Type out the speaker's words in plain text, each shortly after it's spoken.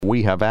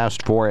We have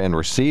asked for and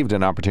received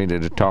an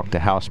opportunity to talk to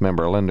House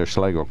Member Linda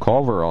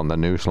Schlegel-Culver on the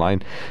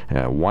newsline,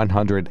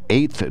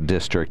 108th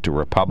District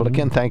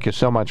Republican. Thank you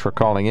so much for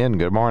calling in.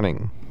 Good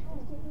morning.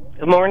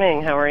 Good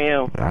morning. How are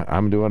you?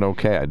 I'm doing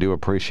okay. I do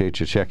appreciate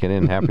you checking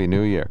in. Happy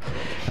New Year.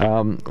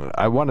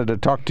 I wanted to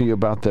talk to you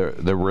about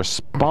the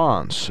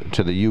response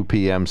to the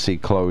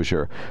UPMC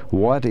closure.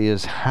 What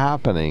is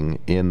happening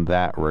in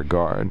that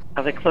regard?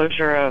 The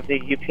closure of the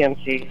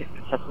UPMC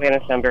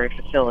Susquehanna-Sunbury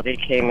facility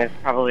came as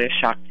probably a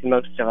shock to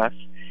most of us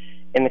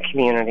in the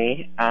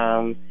community.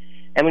 And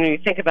when you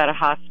think about a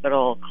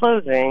hospital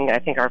closing, I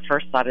think our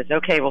first thought is,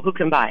 okay, well, who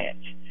can buy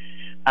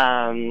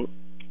it?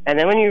 And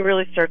then when you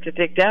really start to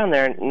dig down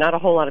there, not a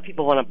whole lot of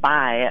people want to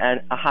buy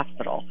a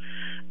hospital.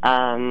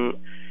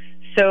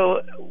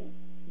 So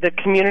the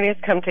community has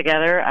come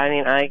together. I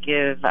mean, I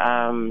give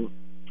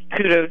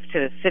kudos to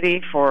the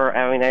city for,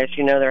 as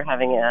you know, they're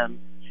having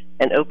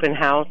an open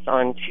house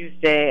on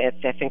Tuesday.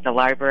 I think the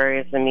library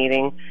is the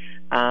meeting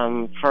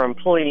for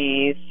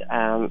employees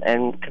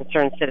and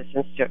concerned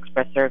citizens to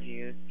express their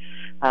views.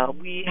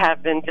 We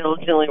have been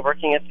diligently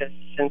working at this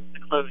since the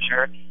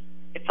closure.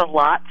 It's a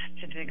lot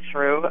to dig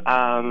through.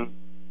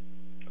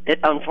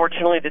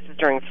 Unfortunately, this is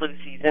during flu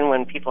season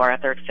when people are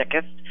at their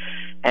sickest,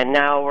 and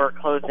now we're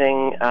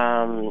closing,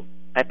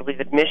 I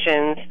believe,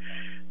 admissions,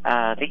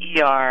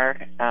 the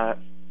ER,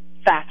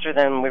 faster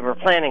than we were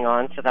planning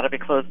on, so that'll be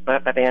closed by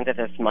the end of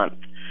this month.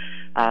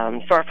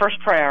 So our first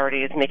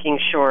priority is making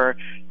sure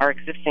our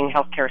existing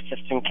healthcare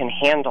system can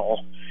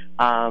handle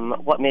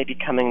what may be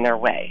coming their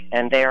way.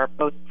 And they are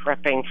both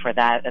prepping for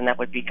that, and that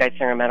would be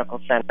Geisinger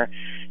Medical Center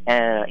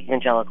and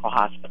Evangelical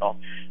Hospital.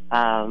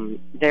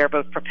 They're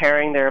both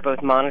preparing, they're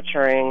both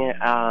monitoring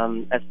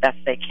as best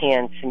they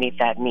can to meet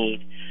that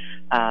need.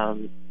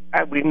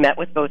 We've met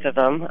with both of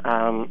them.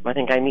 I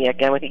think I meet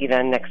again with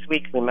Evan next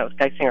week. We met with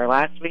Geisinger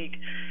last week.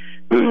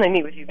 I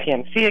meet with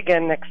UPMC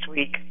again next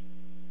week,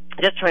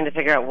 just trying to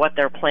figure out what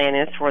their plan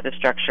is for the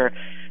structure.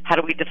 How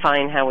do we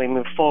define how we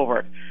move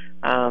forward?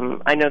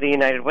 I know the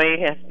United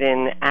Way has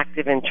been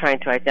active in trying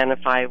to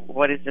identify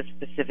what is the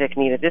specific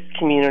need of this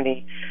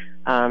community,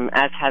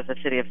 as has the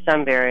city of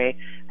Sunbury.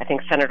 I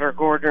think Senator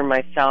Gordon,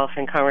 myself,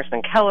 and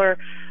Congressman Keller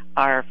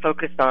are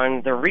focused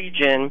on the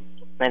region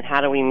and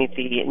how do we meet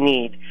the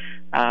need.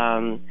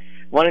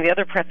 One of the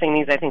other pressing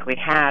needs I think we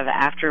have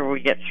after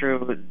we get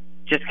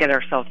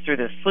ourselves through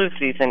this flu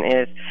season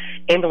is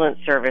ambulance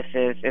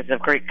services is of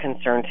great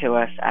concern to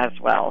us as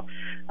well.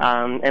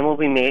 And we'll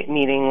be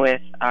meeting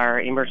with our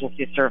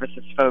emergency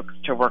services folks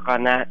to work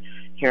on that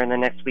here in the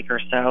next week or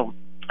so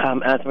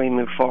as we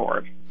move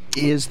forward.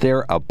 Is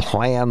there a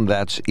plan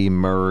that's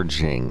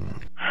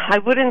emerging? I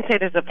wouldn't say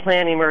there's a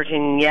plan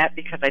emerging yet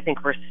because I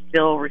think we're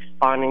still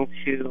responding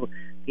to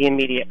the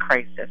immediate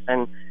crisis.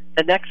 And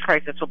the next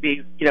crisis will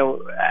be,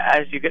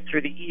 as you get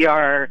through the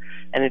ER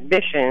and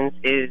admissions,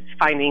 is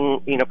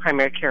finding,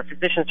 primary care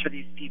physicians for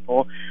these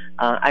people.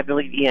 I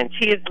believe ENT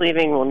is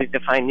leaving. We'll need to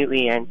find new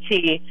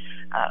ENT.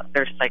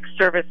 There's psych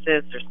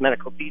services. There's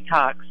medical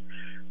detox.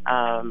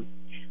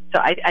 So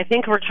I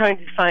think we're trying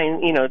to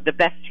find, the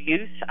best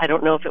use. I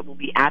don't know if it will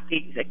be at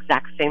the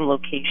exact same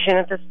location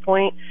at this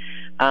point,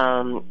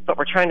 but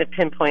we're trying to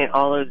pinpoint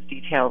all those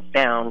details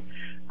down.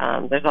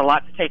 There's a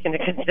lot to take into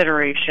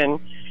consideration.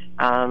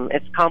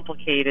 It's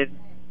complicated,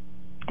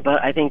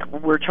 but I think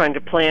we're trying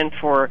to plan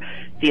for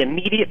the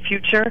immediate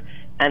future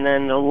and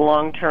then the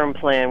long-term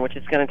plan, which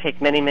is going to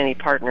take many, many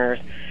partners.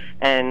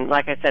 And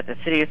like I said, the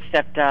city has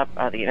stepped up.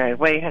 The United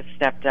Way has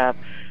stepped up.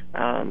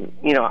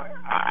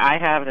 I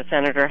have, the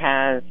senator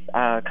has,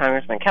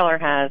 Congressman Keller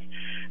has.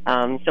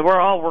 So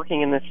we're all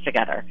working in this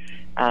together.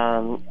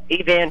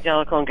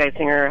 Evangelical and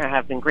Geisinger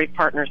have been great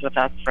partners with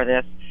us for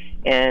this,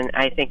 and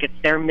I think it's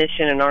their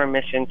mission and our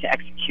mission to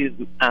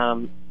execute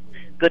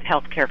good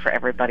health care for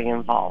everybody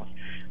involved.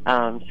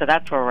 So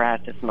that's where we're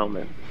at this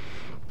moment.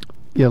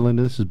 Yeah,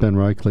 Linda, this is Ben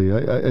Reichley.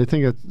 I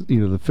think that's,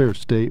 the fair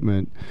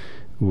statement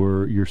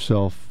where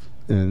yourself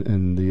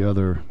and the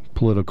other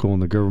political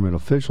and the government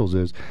officials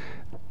is,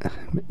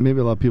 maybe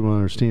a lot of people don't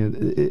understand,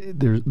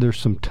 there's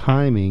some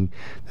timing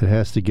that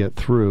has to get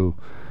through.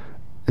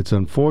 It's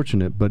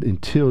unfortunate, but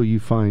until you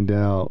find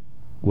out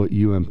what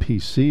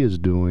UMPC is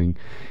doing,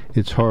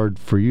 it's hard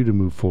for you to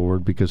move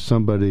forward because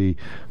somebody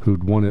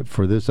who'd want it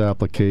for this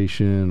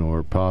application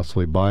or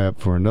possibly buy it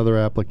for another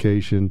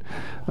application,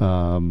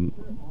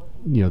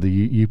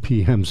 the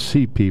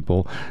UPMC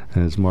people,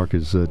 as Mark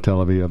is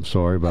telling me, I'm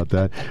sorry about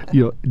that,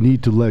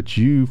 need to let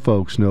you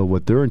folks know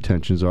what their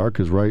intentions are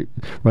because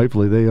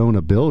rightfully they own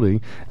a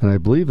building, and I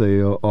believe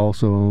they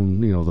also own,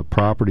 the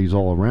properties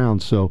all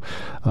around. So,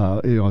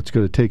 it's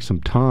going to take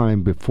some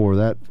time before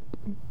that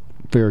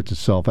ferrets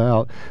itself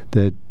out,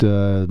 that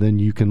then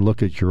you can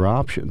look at your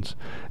options.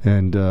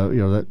 And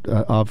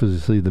that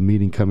obviously the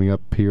meeting coming up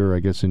here, I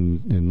guess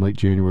in late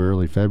January,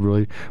 early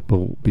February,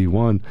 will be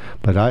one.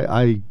 But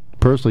I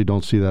personally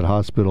don't see that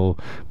hospital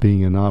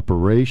being in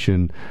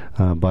operation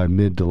by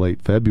mid to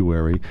late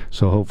February.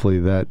 So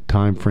hopefully that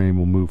time frame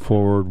will move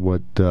forward.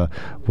 What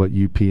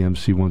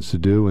UPMC wants to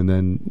do, and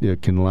then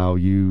it can allow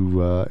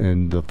you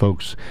and the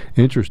folks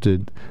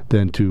interested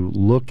then to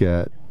look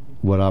at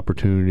what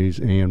opportunities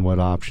and what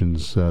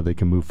options they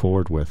can move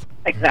forward with.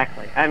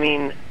 Exactly. I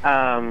mean,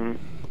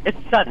 it's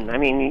sudden. I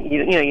mean,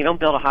 you don't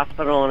build a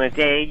hospital in a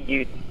day.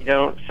 You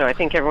don't. So I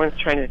think everyone's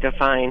trying to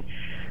define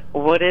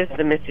what is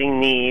the missing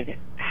need,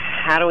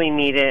 how do we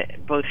meet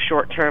it, both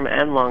short term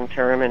and long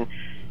term. And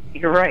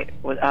you're right.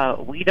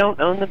 We don't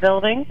own the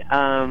building.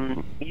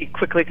 You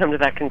quickly come to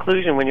that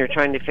conclusion when you're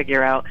trying to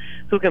figure out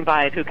who can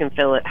buy it, who can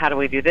fill it, how do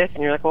we do this,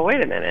 and you're like, well,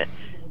 wait a minute.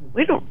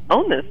 We don't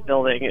own this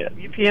building.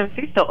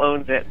 UPMC still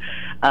owns it.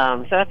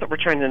 So that's what we're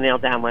trying to nail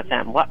down with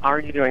them. What are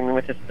you doing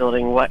with this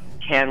building? What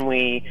can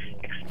we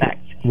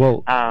expect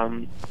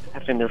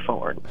as we move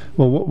forward?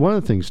 Well, one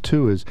of the things,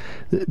 too, is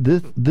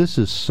this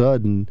is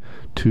sudden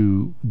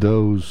to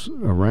those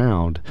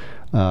around.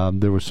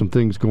 There were some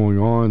things going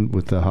on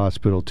with the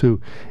hospital, too.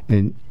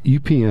 And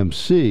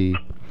UPMC,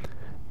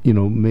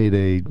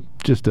 made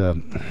just a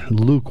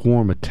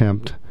lukewarm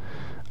attempt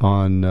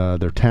on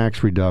their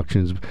tax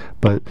reductions,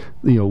 but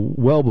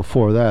well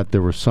before that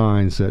there were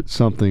signs that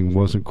something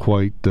wasn't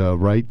quite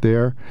right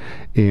there,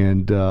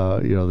 and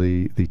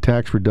the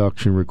tax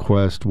reduction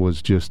request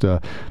was just I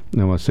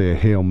want to say a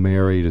Hail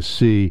Mary to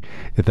see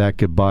if that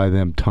could buy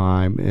them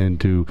time and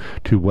to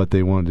what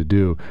they wanted to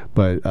do.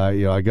 But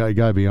I got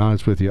to be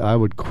honest with you, I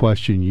would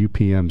question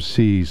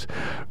UPMC's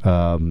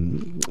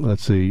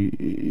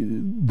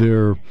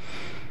their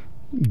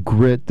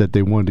grit that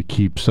they wanted to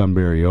keep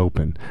Sunbury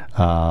open.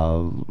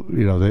 They're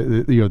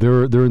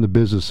in the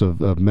business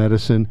of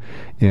medicine,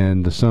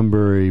 and the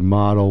Sunbury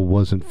model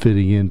wasn't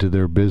fitting into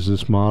their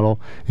business model.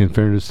 In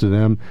fairness to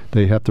them,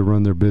 they have to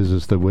run their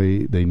business the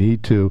way they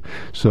need to.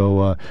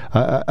 So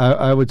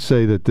I would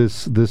say that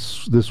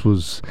this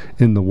was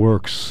in the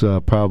works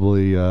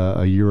probably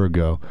a year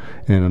ago,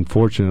 and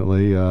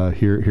unfortunately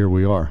here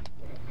we are.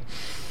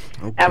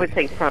 Okay. I would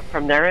think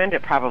from their end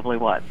it probably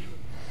was.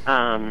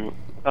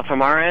 But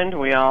from our end,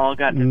 we all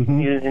got this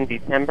news in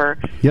December.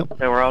 Yep.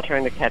 So we're all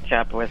trying to catch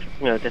up with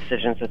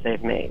decisions that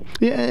they've made.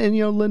 Yeah, and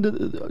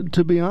Linda,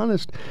 to be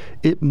honest,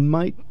 it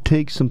might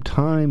take some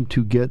time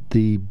to get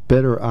the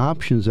better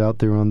options out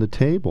there on the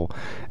table.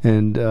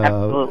 And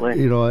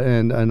absolutely.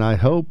 And I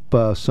hope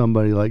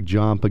somebody like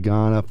John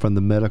Pagana from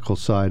the medical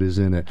side is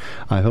in it.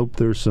 I hope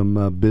there's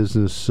some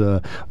business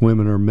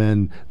women or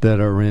men that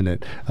are in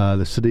it.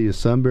 The city of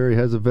Sunbury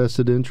has a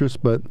vested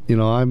interest, but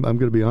I'm going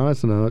to be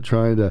honest, and I'm not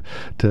trying to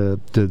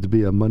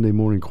be a Monday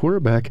morning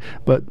quarterback,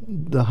 but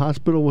the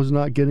hospital was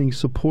not getting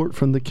support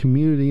from the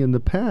community in the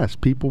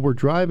past. People were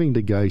driving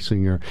to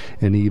Geisinger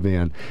and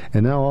Evan,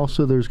 and now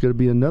also there's going to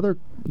be another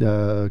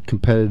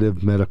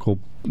competitive medical,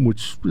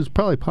 which is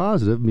probably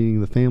positive,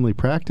 meaning the Family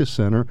Practice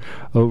Center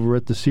over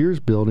at the Sears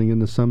building in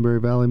the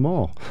Sunbury Valley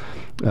Mall,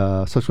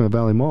 Susquehanna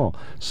Valley Mall.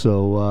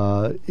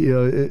 So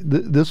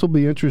this will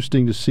be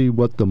interesting to see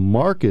what the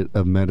market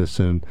of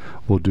medicine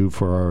will do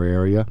for our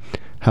area.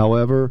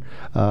 However,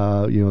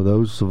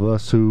 those of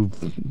us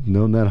who've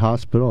known that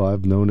hospital,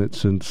 I've known it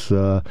since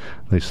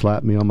they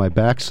slapped me on my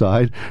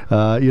backside.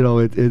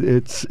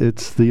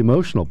 It's the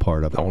emotional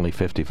part of it. Only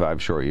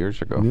 55 short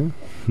years ago. Yeah.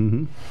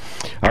 Mm-hmm.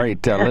 All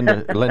right,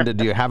 Linda,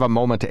 do you have a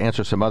moment to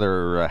answer some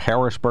other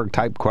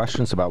Harrisburg-type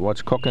questions about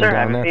what's cooking down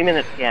there? Sure, I have a few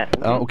minutes yet.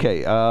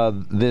 Okay,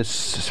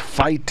 this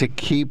fight to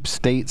keep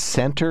state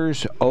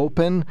centers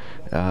open,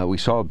 we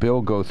saw a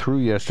bill go through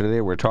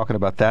yesterday. We're talking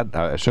about that.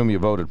 I assume you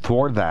voted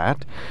for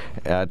that.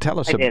 Tell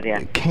us,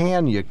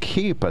 can you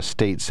keep a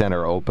state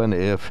center open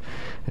if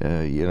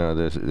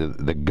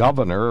the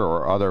governor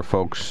or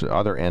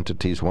other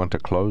entities want to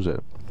close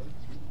it?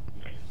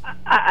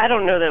 I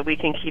don't know that we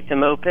can keep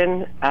them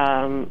open.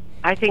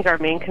 I think our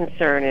main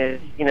concern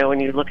is, when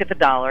you look at the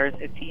dollars,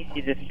 it's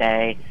easy to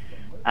say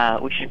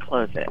we should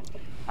close it.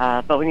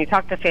 But when you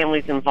talk to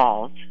families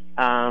involved,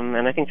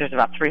 and I think there's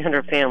about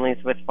 300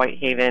 families with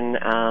Whitehaven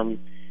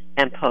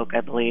and Polk,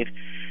 I believe.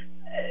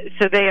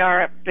 So they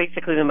are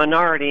basically the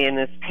minority in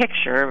this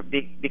picture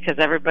because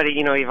everybody,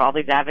 you have all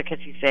these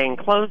advocacy saying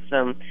close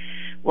them.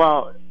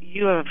 Well,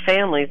 you have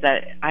families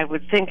that I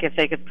would think if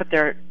they could put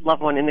their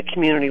loved one in the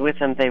community with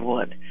them, they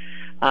would.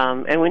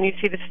 And when you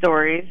see the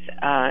stories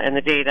and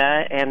the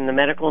data and the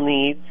medical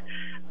needs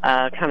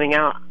coming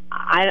out,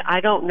 I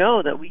don't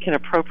know that we can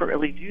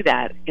appropriately do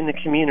that in the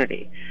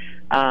community.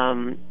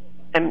 And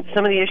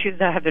some of the issues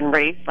that have been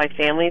raised by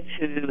families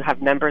who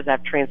have members that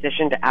have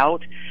transitioned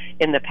out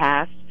in the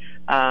past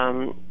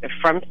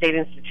from state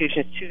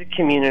institutions to the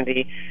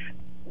community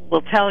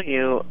will tell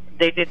you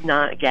they did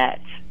not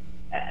get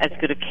as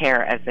good of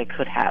care as they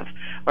could have,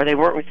 or they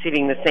weren't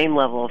receiving the same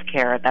level of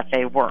care that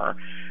they were.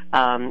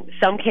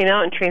 Some came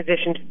out and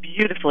transitioned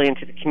beautifully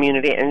into the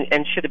community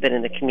and should have been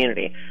in the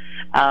community.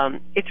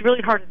 It's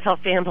really hard to tell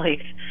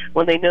families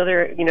when they know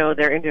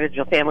their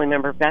individual family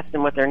member best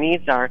and what their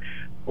needs are,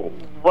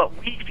 what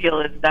we feel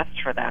is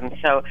best for them.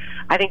 So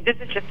I think this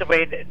is just a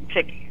way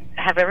to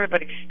have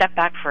everybody step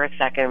back for a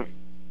second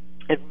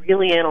and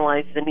really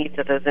analyze the needs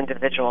of those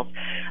individuals.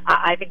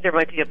 I think there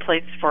might be a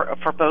place for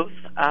both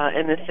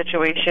in this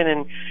situation.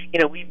 And,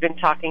 we've been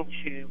talking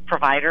to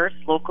providers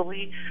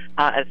locally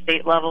at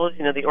state levels,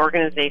 the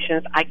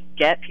organizations. I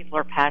get people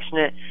are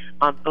passionate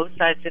on both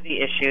sides of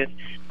the issues,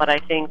 but I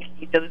think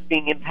those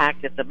being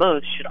impacted the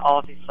most should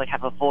obviously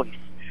have a voice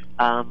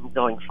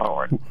going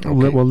forward.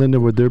 Okay. Well, Linda,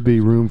 would there be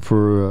room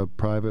for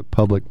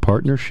private-public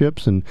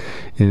partnerships and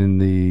in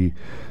the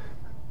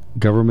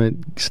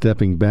government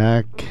stepping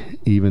back,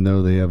 even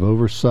though they have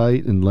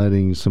oversight, and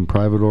letting some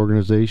private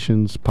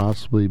organizations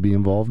possibly be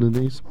involved in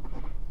these?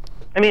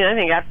 I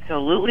think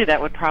absolutely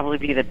that would probably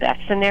be the best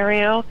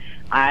scenario.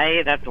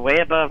 That's way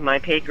above my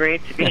pay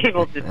grade to be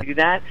able to do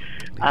that.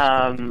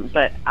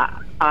 But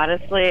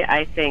honestly,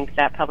 I think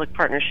that private-public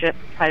partnership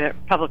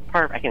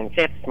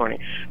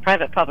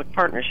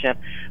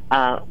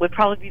would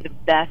probably be the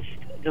best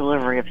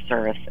delivery of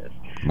services.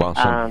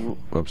 Well,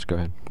 oops, go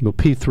ahead. Well,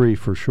 P3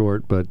 for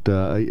short, but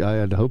I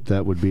had hoped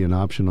that would be an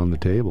option on the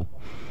table.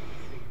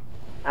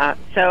 I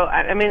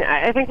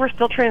think we're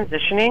still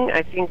transitioning.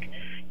 I think,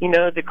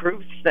 the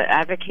groups that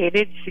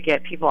advocated to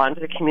get people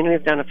onto the community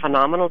have done a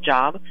phenomenal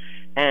job.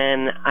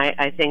 And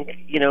I think,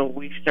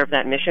 we've served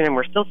that mission, and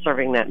we're still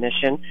serving that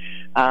mission.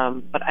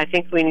 But I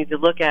think we need to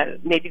look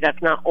at maybe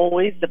that's not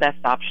always the best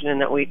option,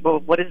 and that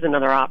what is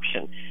another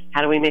option?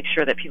 How do we make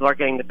sure that people are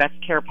getting the best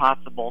care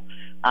possible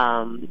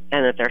and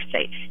that they're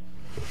safe?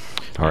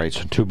 All right,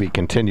 so to be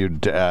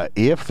continued.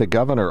 If the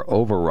governor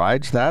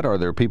overrides that, are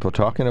there people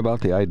talking about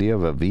the idea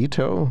of a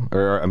veto?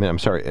 Let me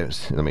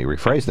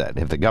rephrase that.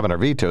 If the governor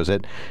vetoes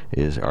it,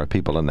 are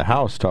people in the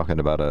House talking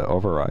about an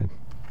override?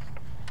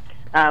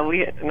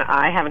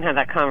 I haven't had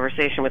that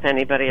conversation with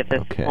anybody at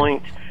this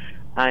point.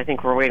 I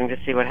think we're waiting to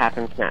see what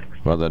happens next.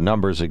 Well, the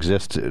numbers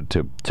exist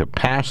to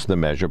pass the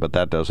measure, but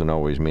that doesn't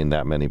always mean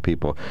that many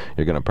people.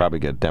 You're going to probably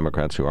get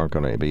Democrats who aren't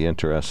going to be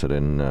interested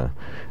in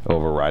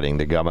overriding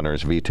the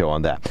governor's veto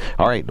on that.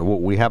 All right,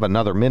 we have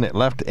another minute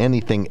left.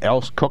 Anything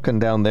else cooking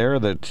down there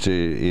that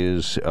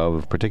is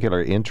of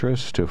particular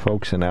interest to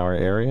folks in our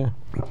area?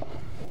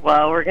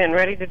 Well, we're getting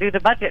ready to do the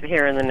budget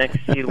here in the next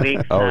few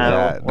weeks.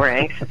 We're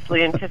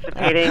anxiously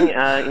anticipating,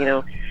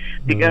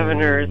 the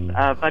governor's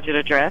budget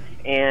address,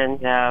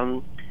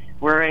 and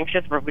we're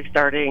anxious. We'll be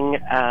starting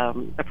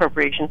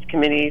appropriations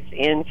committees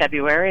in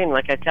February, and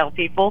like I tell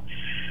people,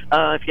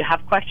 if you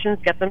have questions,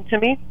 get them to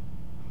me.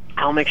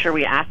 I'll make sure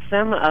we ask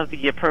them of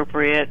the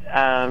appropriate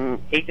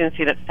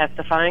agency that's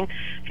testifying.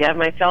 If you have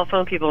my cell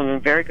phone, people have been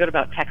very good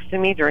about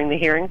texting me during the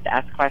hearings to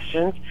ask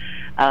questions.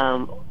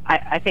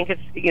 I think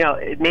it's,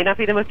 it may not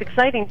be the most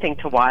exciting thing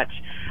to watch,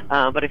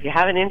 but if you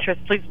have an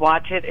interest, please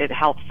watch it. It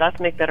helps us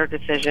make better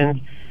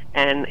decisions,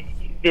 and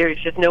there's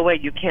just no way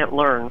you can't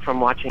learn from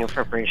watching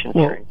appropriations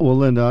hearings. Well,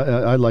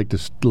 Linda, I'd like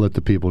to let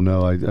the people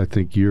know, I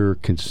think your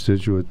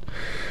constituent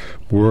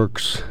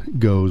works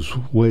goes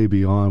way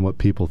beyond what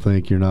people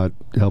think. You're not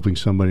helping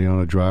somebody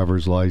on a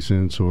driver's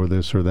license or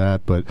this or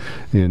that, but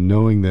in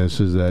knowing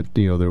this is that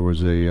there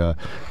was a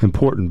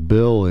important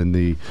bill in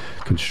the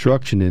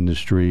construction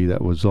industry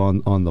that was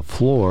on the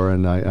floor,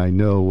 and I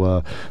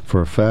know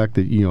for a fact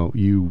that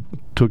you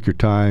took your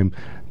time,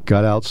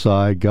 got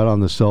outside, got on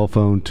the cell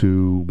phone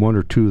to one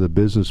or two of the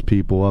business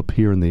people up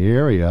here in the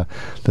area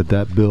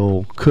that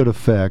bill could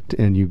affect,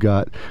 and you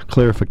got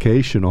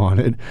clarification on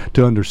it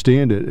to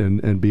understand it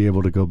and be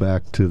able to go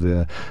back to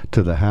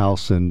the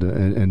House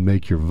and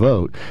make your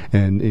vote.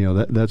 And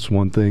that's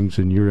one thing,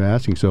 and you're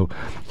asking. So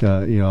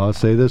I'll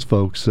say this,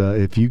 folks: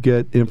 if you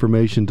get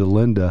information to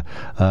Linda,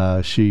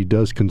 she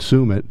does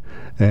consume it,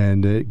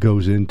 and it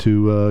goes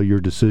into your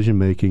decision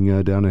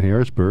making down in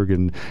Harrisburg,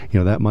 and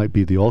that might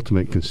be the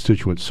ultimate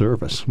constituent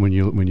service when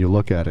you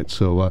look at it.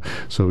 So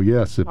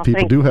yes, if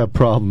people do have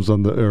problems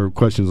or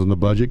questions on the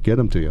budget, get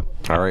them to you.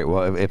 All right.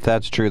 Well, if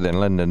that's true, then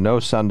Linda, no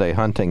Sunday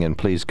hunting, and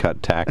please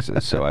cut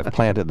taxes. So I've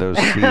planted those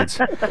seeds,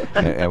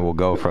 and we'll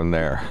go from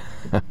there.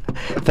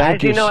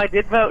 Thank you. As you know, I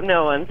did vote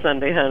no on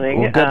Sunday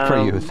hunting. Well, good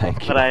for you.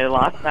 Thank you. But I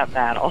lost that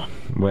battle.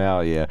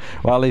 Well, yeah.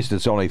 Well, at least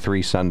it's only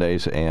 3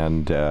 Sundays,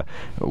 and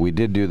we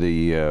did do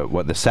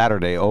the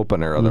Saturday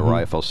opener of the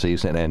rifle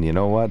season, and you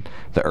know what?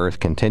 The Earth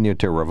continued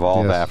to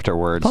revolve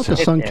afterwards. I thought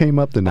the sun came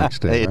up the next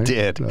day. It right?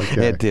 did.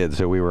 Okay. It did.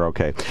 So we were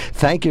okay.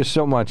 Thank you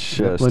so much,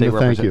 Linda, State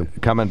thank you.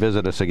 Come and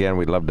visit us again.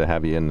 We'd love to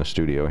have you in the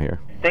studio here.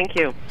 Thank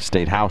you.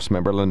 State House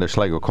member Linda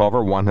Schlegel-Culver,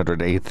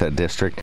 108th District.